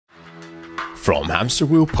from Hamster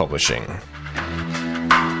Wheel Publishing.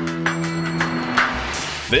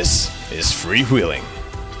 This is Freewheeling,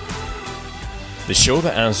 the show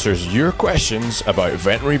that answers your questions about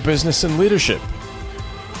veterinary business and leadership.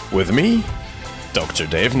 With me, Dr.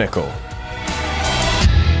 Dave Nichol.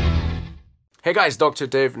 Hey guys, Dr.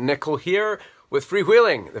 Dave Nichol here with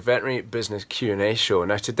Freewheeling, the veterinary business Q&A show.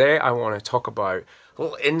 Now today I want to talk about a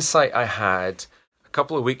little insight I had a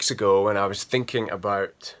couple of weeks ago when I was thinking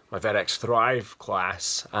about my VetX Thrive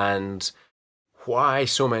class and why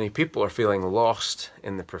so many people are feeling lost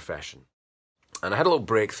in the profession. And I had a little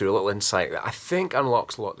breakthrough, a little insight that I think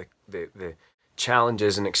unlocks a lot of the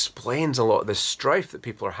challenges and explains a lot of the strife that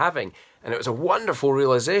people are having. And it was a wonderful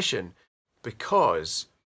realization because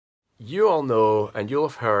you all know and you'll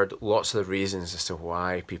have heard lots of the reasons as to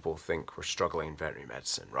why people think we're struggling in veterinary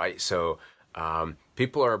medicine, right? So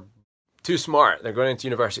people are too smart. They're going into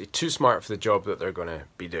university too smart for the job that they're going to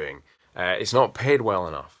be doing. It's not paid well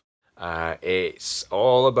enough. It's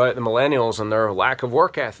all about the millennials and their lack of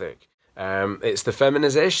work ethic. It's the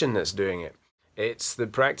feminization that's doing it. It's the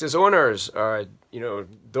practice owners,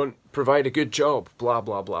 don't provide a good job, blah,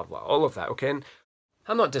 blah, blah, blah. All of that, okay? And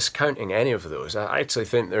I'm not discounting any of those. I actually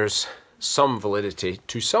think there's some validity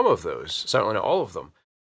to some of those, certainly not all of them.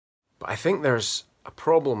 But I think there's a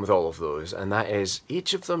problem with all of those, and that is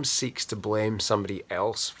each of them seeks to blame somebody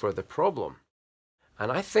else for the problem.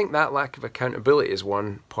 And I think that lack of accountability is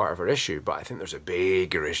one part of our issue, but I think there's a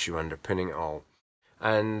bigger issue underpinning it all.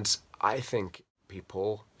 And I think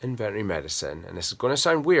people in veterinary medicine, and this is going to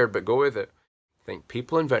sound weird, but go with it, I think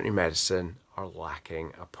people in veterinary medicine are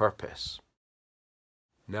lacking a purpose.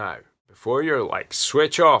 Now, before you're like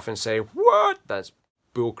switch off and say, what? That's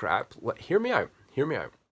bullcrap, hear me out.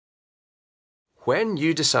 When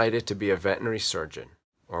you decided to be a veterinary surgeon,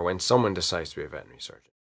 or when someone decides to be a veterinary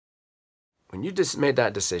surgeon, when you made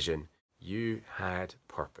that decision, you had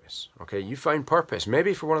purpose, okay? You found purpose,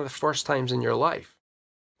 maybe for one of the first times in your life.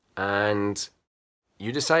 And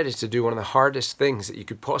you decided to do one of the hardest things that you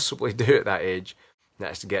could possibly do at that age, and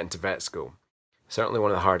that's to get into vet school. Certainly one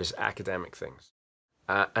of the hardest academic things.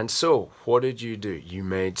 And so, what did you do? You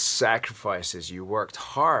made sacrifices, you worked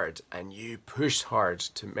hard, and you pushed hard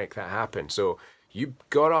to make that happen. So, you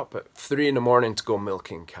got up at 3 a.m. to go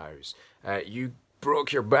milking cows. You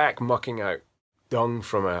broke your back mucking out dung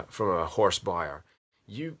from a horse byre.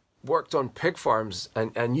 You worked on pig farms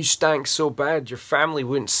and you stank so bad your family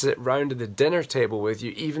wouldn't sit round at the dinner table with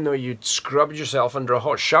you even though you'd scrubbed yourself under a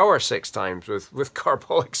hot shower 6 times with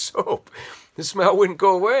carbolic soap. The smell wouldn't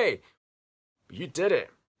go away. You did it,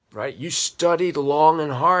 right? You studied long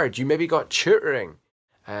and hard. You maybe got tutoring.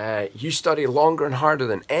 You studied longer and harder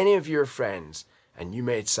than any of your friends and you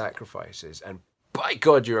made sacrifices, and by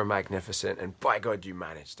God, you were magnificent, and by God, you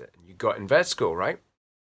managed it. And you got in vet school, right?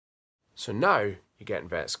 So now you get in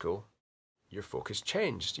vet school, your focus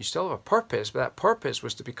changed. You still have a purpose, but that purpose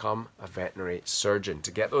was to become a veterinary surgeon,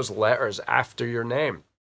 to get those letters after your name.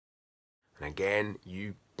 And again,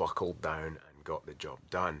 you buckled down and got the job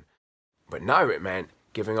done. But now it meant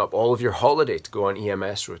giving up all of your holiday to go on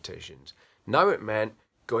EMS rotations. Now it meant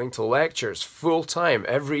going to lectures full time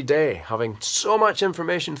every day, having so much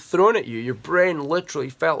information thrown at you, your brain literally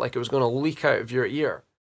felt like it was going to leak out of your ear.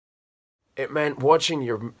 It meant watching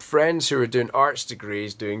your friends who were doing arts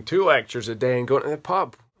degrees doing 2 lectures a day and going to the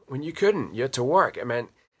pub when you couldn't. You had to work. It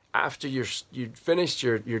meant after you'd finished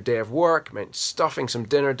your day of work, it meant stuffing some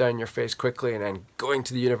dinner down your face quickly and then going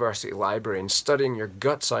to the university library and studying your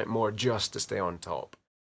guts out more just to stay on top.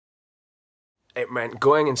 It meant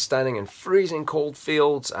going and standing in freezing cold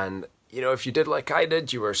fields and, if you did like I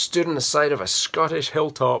did, you were stood on the side of a Scottish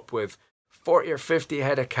hilltop with 40 or 50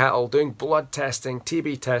 head of cattle doing blood testing,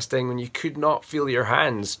 TB testing, when you could not feel your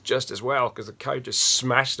hands just as well because the cow just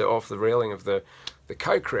smashed it off the railing of the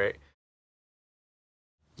cow crate.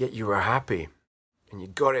 Yet you were happy and you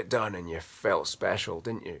got it done and you felt special,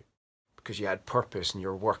 didn't you? Because you had purpose and you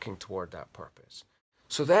were working toward that purpose.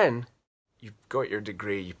 So then you got your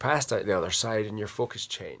degree, you passed out the other side and your focus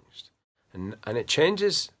changed. And it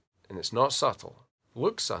changes and it's not subtle. It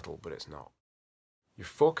looks subtle, but it's not. Your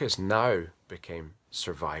focus now became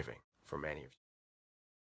surviving for many of you.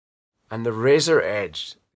 And the razor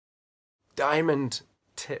edge, diamond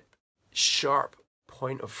tip, sharp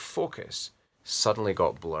point of focus suddenly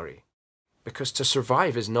got blurry. Because to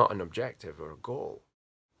survive is not an objective or a goal.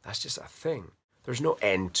 That's just a thing. There's no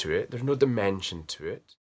end to it. There's no dimension to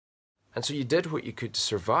it. And so you did what you could to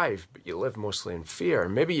survive, but you lived mostly in fear.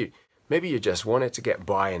 And maybe you just wanted to get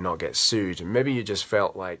by and not get sued. And maybe you just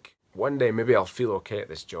felt like, one day maybe I'll feel okay at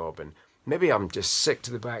this job. And maybe I'm just sick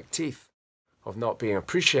to the back teeth of not being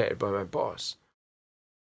appreciated by my boss.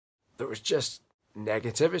 there was just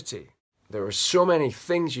negativity. There were so many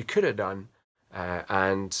things you could have done,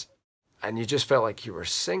 and you just felt like you were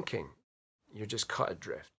sinking. You just cut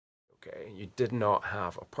adrift. Okay, you did not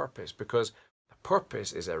have a purpose, because a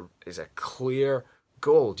purpose is a clear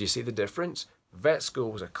goal. Do you see the difference? Vet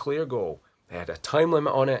school was a clear goal. They had a time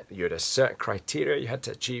limit on it. You had a certain criteria you had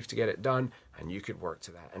to achieve to get it done, and you could work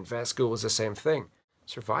to that. And vet school was the same thing.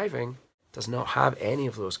 Surviving does not have any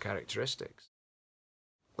of those characteristics.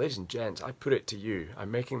 Ladies and gents, I put it to you, I'm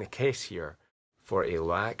making the case here for a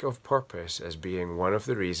lack of purpose as being one of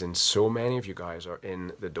the reasons so many of you guys are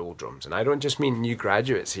in the doldrums. And I don't just mean new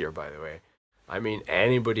graduates here, by the way. I mean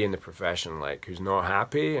anybody in the profession like who's not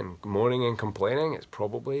happy and moaning and complaining. It's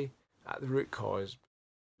probably at the root cause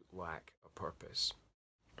lack of purpose.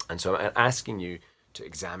 And so I'm asking you to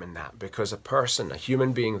examine that, because a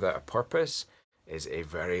human being without a purpose is a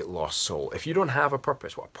very lost soul. If you don't have a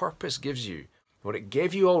purpose, what purpose gives you, what it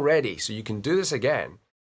gave you already, so you can do this again,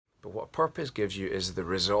 but what purpose gives you is the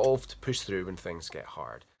resolve to push through when things get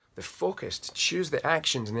hard, the focus to choose the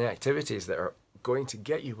actions and the activities that are going to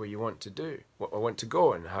get you where you want to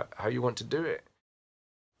go and how you want to do it.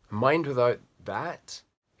 Mind without that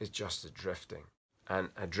is just adrifting. And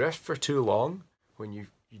adrift for too long, when you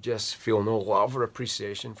just feel no love or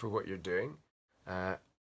appreciation for what you're doing,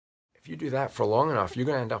 if you do that for long enough, you're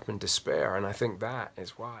going to end up in despair. And I think that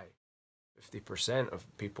is why 50% of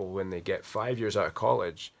people, when they get 5 years out of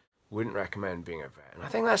college, wouldn't recommend being a vet. And I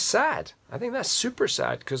think that's sad. I think that's super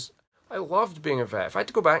sad, because I loved being a vet. If I had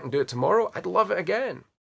to go back and do it tomorrow, I'd love it again.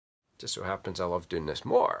 Just so happens I love doing this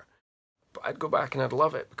more. But I'd go back and I'd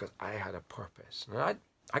love it because I had a purpose. And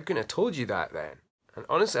I couldn't have told you that then. And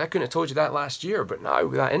honestly, I couldn't have told you that last year. But now,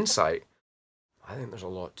 with that insight, I think there's a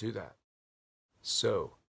lot to that.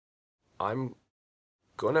 So, I'm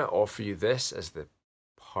going to offer you this as the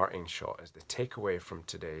parting shot, as the takeaway from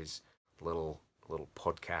today's little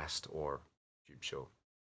podcast or YouTube show.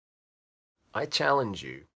 I challenge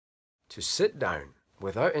you to sit down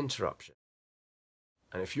without interruption.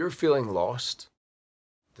 And if you're feeling lost,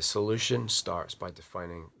 the solution starts by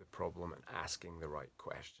defining the problem and asking the right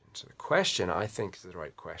question. So the question I think is the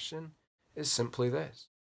right question is simply this.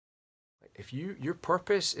 If your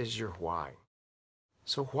purpose is your why.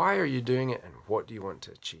 So why are you doing it and what do you want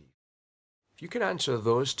to achieve? If you can answer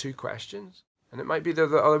those two questions, and it might be the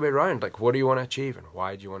other way around, like what do you want to achieve and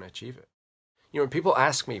why do you want to achieve it? You know, when people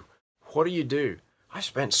ask me, what do you do? I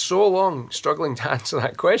spent so long struggling to answer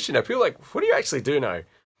that question. I feel like, what do you actually do now?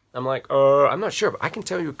 I'm like, I'm not sure, but I can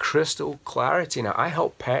tell you crystal clarity now. I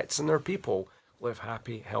help pets and their people live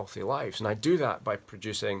happy, healthy lives. And I do that by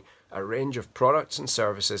producing a range of products and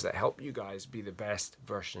services that help you guys be the best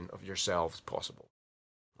version of yourselves possible.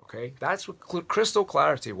 Okay? That's with crystal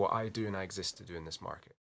clarity what I do and I exist to do in this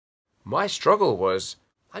market. My struggle was,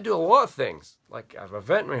 I do a lot of things. Like I have a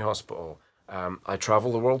veterinary hospital. I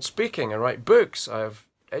travel the world speaking. I write books. I have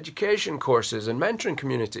education courses and mentoring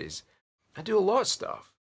communities. I do a lot of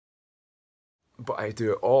stuff. But I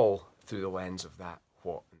do it all through the lens of that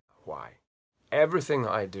what and why. Everything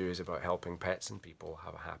that I do is about helping pets and people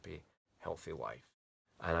have a happy, healthy life.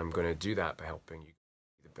 And I'm going to do that by helping you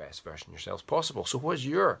be the best version of yourselves possible. So what's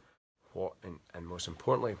your what, and most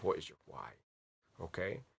importantly, what is your why?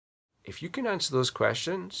 Okay? If you can answer those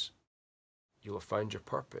questions, you'll have found your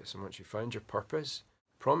purpose. And once you've found your purpose,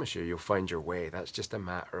 I promise you, you'll find your way. That's just a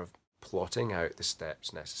matter of plotting out the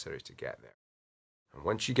steps necessary to get there. And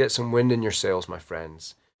once you get some wind in your sails, my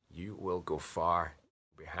friends, you will go far.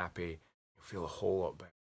 You'll be happy. You'll feel a whole lot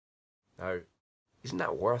better. Now, isn't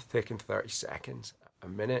that worth taking 30 seconds, a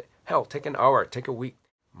minute? Hell, take an hour, take a week.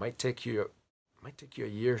 It might take you a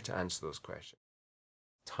year to answer those questions.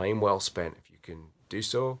 Time well spent if you can do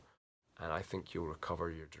so. And I think you'll recover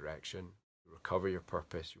your direction. You'll recover your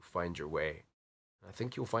purpose. You'll find your way. And I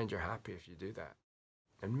think you'll find you're happy if you do that.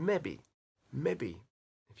 And maybe,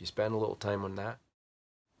 if you spend a little time on that,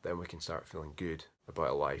 then we can start feeling good about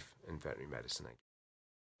a life in veterinary medicine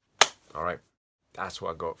again. All right, that's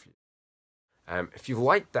what I got for you. If you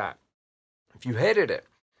liked that, if you hated it,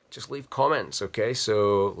 just leave comments, okay?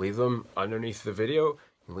 So leave them underneath the video. You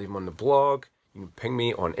can leave them on the blog. You can ping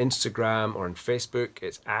me on Instagram or on Facebook.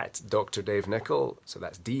 It's at Dr. Dave Nicol. So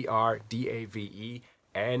that's DrDaveNicol.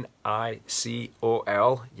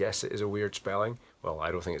 Yes, it is a weird spelling. Well, I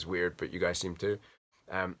don't think it's weird, but you guys seem to.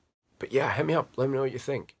 But yeah, hit me up. Let me know what you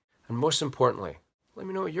think. And most importantly, let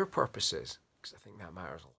me know what your purpose is, because I think that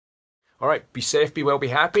matters a lot. All right, be safe, be well, be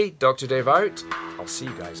happy. Dr. Dave out. I'll see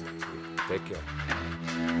you guys next week. Take care.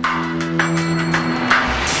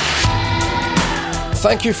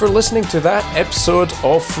 thank you for listening to that episode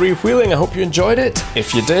of Freewheeling. I hope you enjoyed it.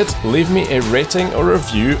 If you did, leave me a rating or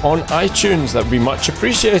review on iTunes. That would be much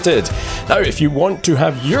appreciated. Now, if you want to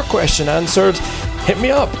have your question answered, hit me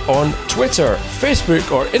up on Twitter,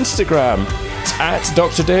 Facebook, or Instagram. It's at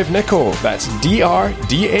Dr. Dave Nichol. That's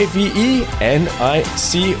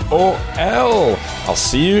DrDaveNicol. I'll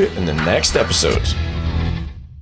see you in the next episode.